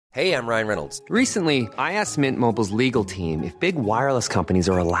Hey, I'm Ryan Reynolds. Recently, I asked Mint Mobile's legal team if big wireless companies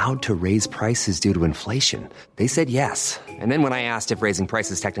are allowed to raise prices due to inflation. They said yes. And then when I asked if raising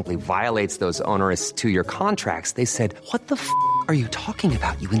prices technically violates those onerous two-year contracts, they said, "What the f*** are you talking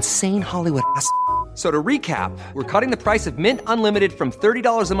about, you insane Hollywood ass?" So to recap, we're cutting the price of Mint Unlimited from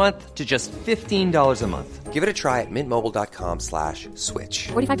 $30 a month to just $15 a month. Give it a try at mintmobile.com/switch.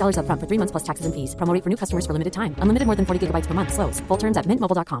 $45 up front for 3 months plus taxes and fees. Promo rate for new customers for limited time. Unlimited more than 40 gigabytes per month. Slows full terms at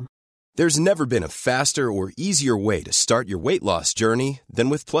mintmobile.com. There's never been a faster or easier way to start your weight loss journey than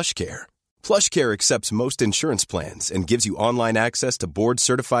with PlushCare. PlushCare accepts most insurance plans and gives you online access to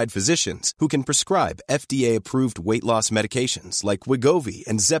board-certified physicians who can prescribe FDA-approved weight loss medications like Wegovy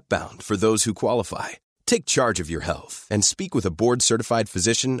and Zepbound for those who qualify. Take charge of your health and speak with a board-certified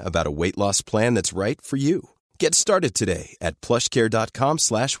physician about a weight loss plan that's right for you. Get started today at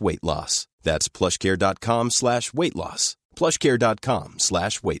plushcare.com/weight loss. That's plushcare.com/weight loss.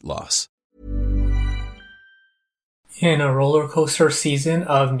 plushcare.com/weight loss. In a roller coaster season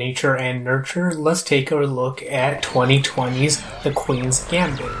of nature and nurture, let's take a look at 2020's The Queen's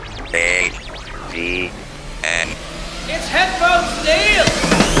Gambit. A-G-N. It's Headphones Neil!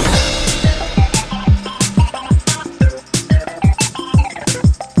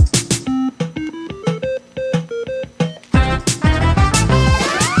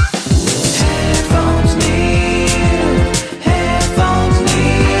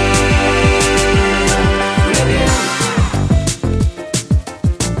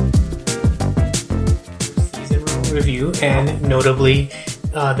 And notably,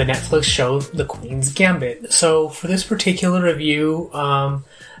 the Netflix show The Queen's Gambit. So for this particular review,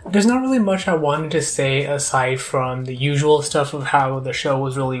 there's not really much I wanted to say aside from the usual stuff of how the show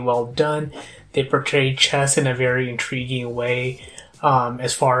was really well done. They portrayed chess in a very intriguing way,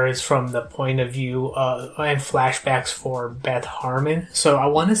 as far as from the point of view and flashbacks for Beth Harmon. So I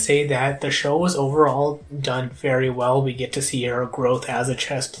want to say that the show was overall done very well. We get to see her growth as a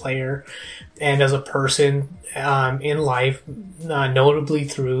chess player and as a person in life, notably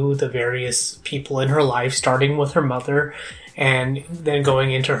through the various people in her life, starting with her mother and then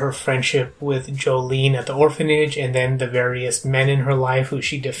going into her friendship with Jolene at the orphanage, and then the various men in her life who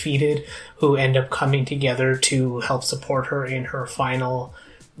she defeated, who end up coming together to help support her in her final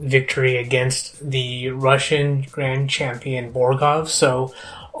victory against the Russian Grand Champion Borgov. So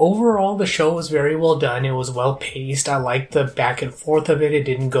overall, the show was very well done. It was well paced. I liked the back and forth of it. It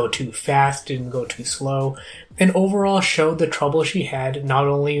didn't go too fast, didn't go too slow, and overall showed the trouble she had, not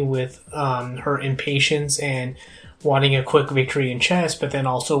only with her impatience and wanting a quick victory in chess, but then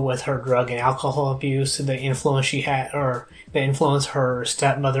also with her drug and alcohol abuse, the influence she had, or the influence her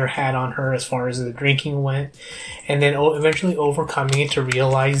stepmother had on her as far as the drinking went, and then eventually overcoming it to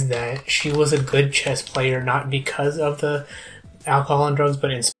realize that she was a good chess player, not because of the alcohol and drugs, but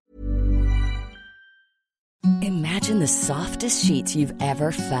in Imagine the softest sheets you've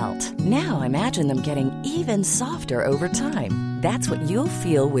ever felt. Now imagine them getting even softer over time. That's what you'll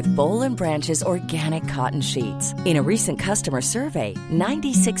feel with Boll & Branch's organic cotton sheets. In a recent customer survey,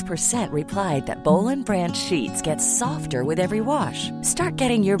 96% replied that Boll & Branch sheets get softer with every wash. Start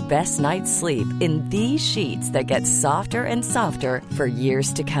getting your best night's sleep in these sheets that get softer and softer for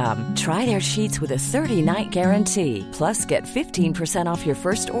years to come. Try their sheets with a 30-night guarantee. Plus, get 15% off your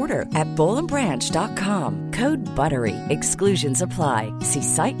first order at bollandbranch.com. Code BUTTERY. Exclusions apply. See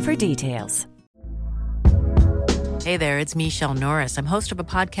site for details. Hey there, it's Michelle Norris. I'm host of a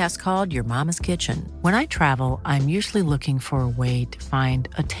podcast called Your Mama's Kitchen. When I travel, I'm usually looking for a way to find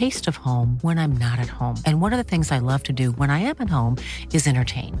a taste of home when I'm not at home. And one of the things I love to do when I am at home is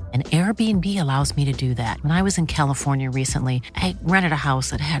entertain. And Airbnb allows me to do that. When I was in California recently, I rented a house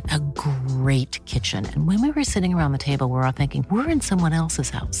that had a great kitchen. And when we were sitting around the table, we were all thinking, we're in someone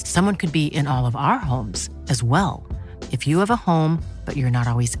else's house. Someone could be in all of our homes as well. If you have a home, but you're not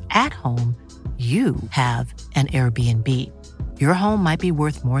always at home, you have an Airbnb. Your home might be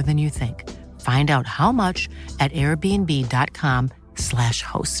worth more than you think. Find out how much at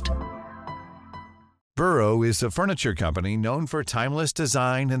airbnb.com/host. Burrow is a furniture company known for timeless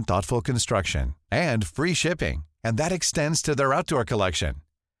design and thoughtful construction and free shipping, and that extends to their outdoor collection.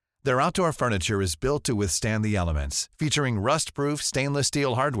 Their outdoor furniture is built to withstand the elements, featuring rust-proof stainless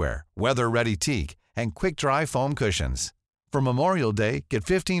steel hardware, weather-ready teak, and quick-dry foam cushions. For Memorial Day, get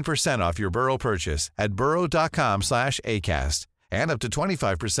 15% off your Burrow purchase at burrow.com/ACAST and up to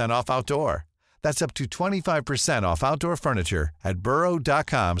 25% off outdoor. That's up to 25% off outdoor furniture at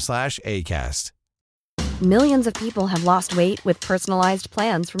burrow.com/ACAST. Millions of people have lost weight with personalized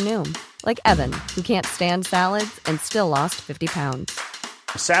plans from Noom. Like Evan, who can't stand salads and still lost 50 pounds.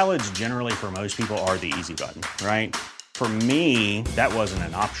 Salads generally for most people are the easy button, right? For me, that wasn't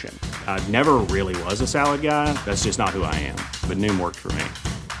an option. I never really was a salad guy. That's just not who I am. But Noom worked for me.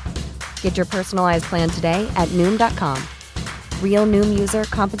 Get your personalized plan today at Noom.com. Real Noom user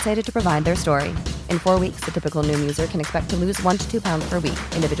compensated to provide their story. In 4 weeks, the typical Noom user can expect to lose 1 to 2 pounds per week.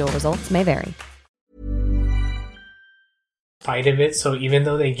 Individual results may vary. Spite of it, so even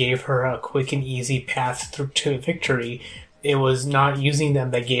though they gave her a quick and easy path through to victory, it was not using them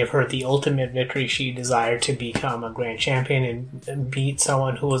that gave her the ultimate victory. She desired to become a grand champion and beat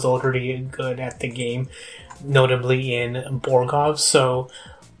someone who was already good at the game, notably in Borgov. So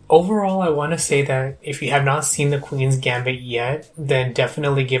overall, I want to say that if you have not seen The Queen's Gambit yet, then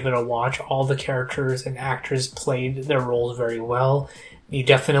definitely give it a watch. All the characters and actors played their roles very well. You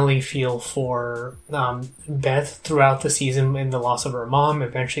definitely feel for Beth throughout the season in the loss of her mom,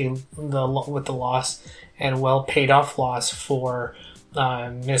 eventually with the loss and well paid off loss for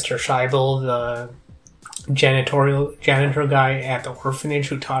Mr. Scheibel, the janitor guy at the orphanage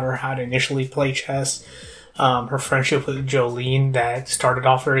who taught her how to initially play chess. Her friendship with Jolene that started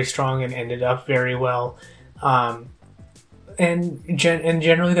off very strong and ended up very well. And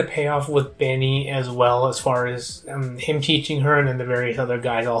generally the payoff with Benny as well, as far as him teaching her and then the various other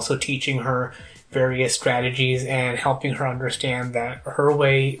guys also teaching her various strategies and helping her understand that her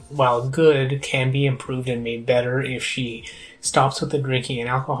way, while good, can be improved and made better if she stops with the drinking and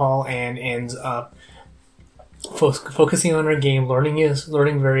alcohol and ends up focusing on her game,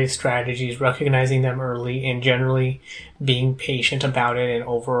 learning various strategies, recognizing them early, and generally being patient about it, and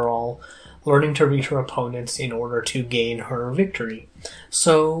overall learning to read her opponents in order to gain her victory.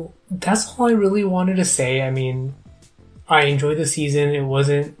 So that's all I really wanted to say. I mean, I enjoyed the season. It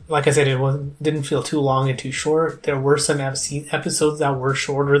wasn't, like I said, didn't feel too long and too short. There were some episodes that were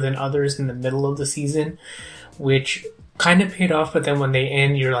shorter than others in the middle of the season, which kind of paid off, but then when they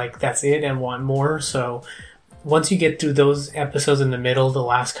end, you're like, that's it, and want more. So once you get through those episodes in the middle, the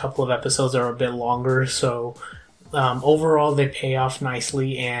last couple of episodes are a bit longer, so overall they pay off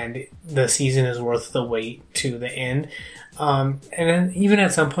nicely, and the season is worth the wait to the end. And then even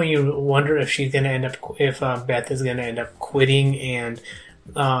at some point you wonder if she's going to end up, if Beth is going to end up quitting and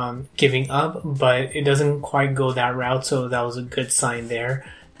giving up, but it doesn't quite go that route, so that was a good sign there.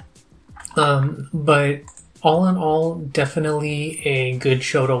 But all in all, definitely a good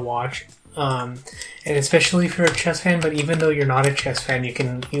show to watch. And especially if you're a chess fan, but even though you're not a chess fan,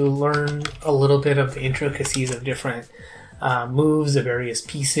 you learn a little bit of the intricacies of different moves, the various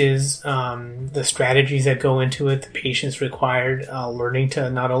pieces, the strategies that go into it, the patience required, learning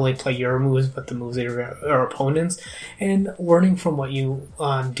to not only play your moves, but the moves of your opponents, and learning from what you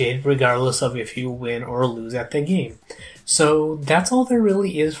did, regardless of if you win or lose at the game. So that's all there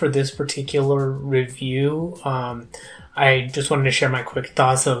really is for this particular review. I just wanted to share my quick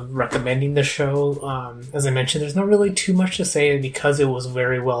thoughts of recommending the show. As I mentioned, there's not really too much to say because it was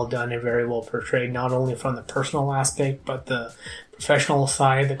very well done and very well portrayed, not only from the personal aspect, but the professional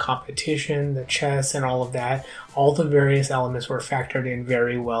side, the competition, the chess, and all of that. All the various elements were factored in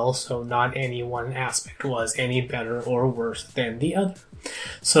very well, so not any one aspect was any better or worse than the other.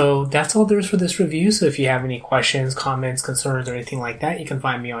 So that's all there is for this review. So if you have any questions, comments, concerns, or anything like that, you can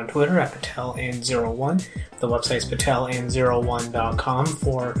find me on Twitter at PatelN01. The website's PatelN01.com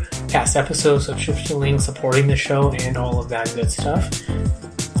for past episodes, subscription links, supporting the show, and all of that good stuff.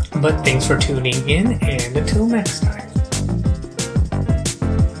 But thanks for tuning in, and until next time.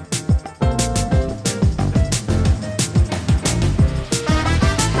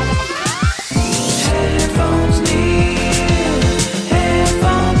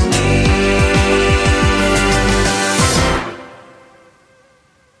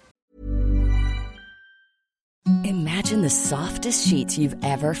 Imagine the softest sheets you've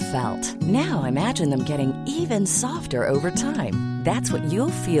ever felt. Now imagine them getting even softer over time. That's what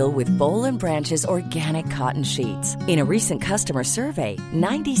you'll feel with Boll & Branch's organic cotton sheets. In a recent customer survey,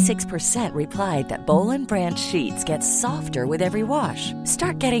 96% replied that Boll & Branch sheets get softer with every wash.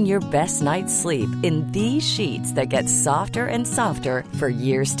 Start getting your best night's sleep in these sheets that get softer and softer for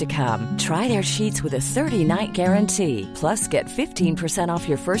years to come. Try their sheets with a 30-night guarantee. Plus, get 15% off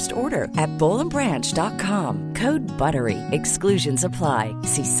your first order at bollandbranch.com. Code BUTTERY. Exclusions apply.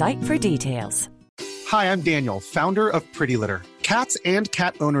 See site for details. Hi, I'm Daniel, founder of Pretty Litter. Cats and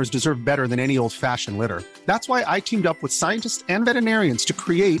cat owners deserve better than any old-fashioned litter. That's why I teamed up with scientists and veterinarians to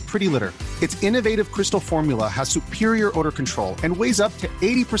create Pretty Litter. Its innovative crystal formula has superior odor control and weighs up to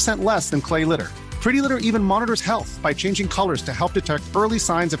 80% less than clay litter. Pretty Litter even monitors health by changing colors to help detect early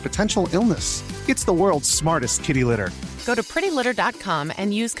signs of potential illness. It's the world's smartest kitty litter. Go to prettylitter.com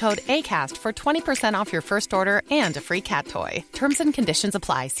and use code ACAST for 20% off your first order and a free cat toy. Terms and conditions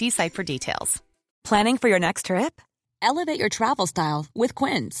apply. See site for details. Planning for your next trip? Elevate your travel style with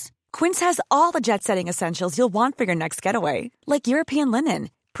Quince. Quince has all the jet-setting essentials you'll want for your next getaway, like European linen,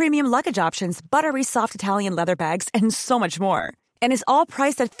 premium luggage options, buttery soft Italian leather bags, and so much more. And is all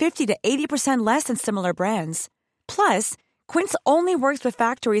priced at 50 to 80% less than similar brands. Plus, Quince only works with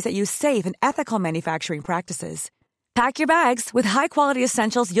factories that use safe and ethical manufacturing practices. Pack your bags with high-quality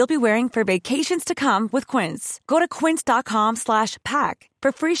essentials you'll be wearing for vacations to come with Quince. Go to quince.com/pack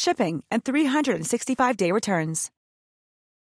for free shipping and 365-day returns.